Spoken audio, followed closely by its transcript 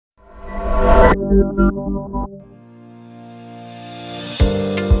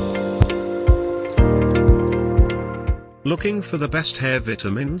Looking for the best hair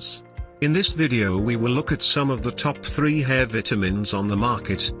vitamins? In this video we will look at some of the top 3 hair vitamins on the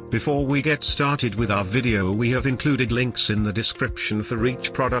market. Before we get started with our video, we have included links in the description for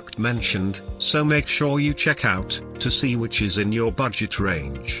each product mentioned, so make sure you check out to see which is in your budget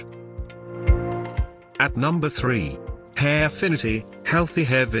range. At number 3, Hairfinity, Healthy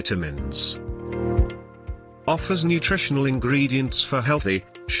Hair Vitamins. Offers nutritional ingredients for healthy,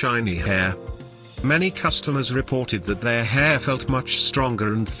 shiny hair. Many customers reported that their hair felt much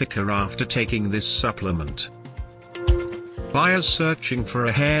stronger and thicker after taking this supplement. Buyers searching for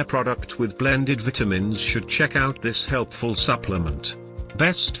a hair product with blended vitamins should check out this helpful supplement.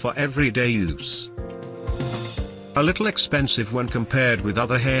 Best for everyday use. A little expensive when compared with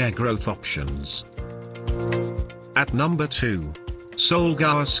other hair growth options. At number 2,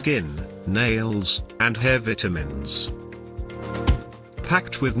 Solgar Skin, Nails, and Hair Vitamins.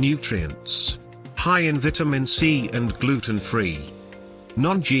 Packed with nutrients. High in vitamin C and gluten-free.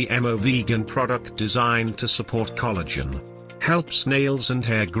 Non-GMO vegan product designed to support collagen. Helps nails and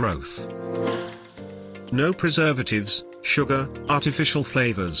hair growth. No preservatives, sugar, artificial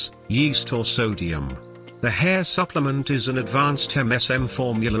flavors, yeast or sodium. The hair supplement is an advanced MSM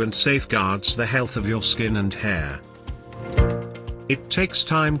formula and safeguards the health of your skin and hair. It takes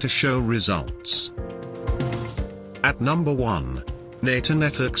time to show results. At number 1,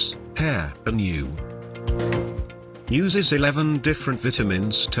 Naturenetics, HairAnew. Uses 11 different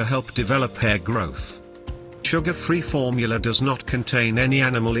vitamins to help develop hair growth. Sugar-free formula does not contain any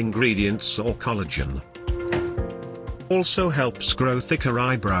animal ingredients or collagen. Also helps grow thicker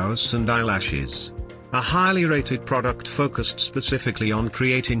eyebrows and eyelashes. A highly rated product focused specifically on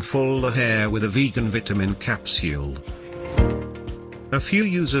creating fuller hair with a vegan vitamin capsule. A few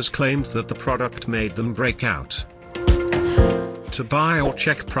users claimed that the product made them break out. To buy or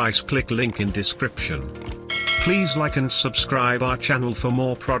check price, click link in description. Please like and subscribe our channel for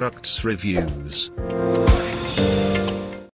more products reviews.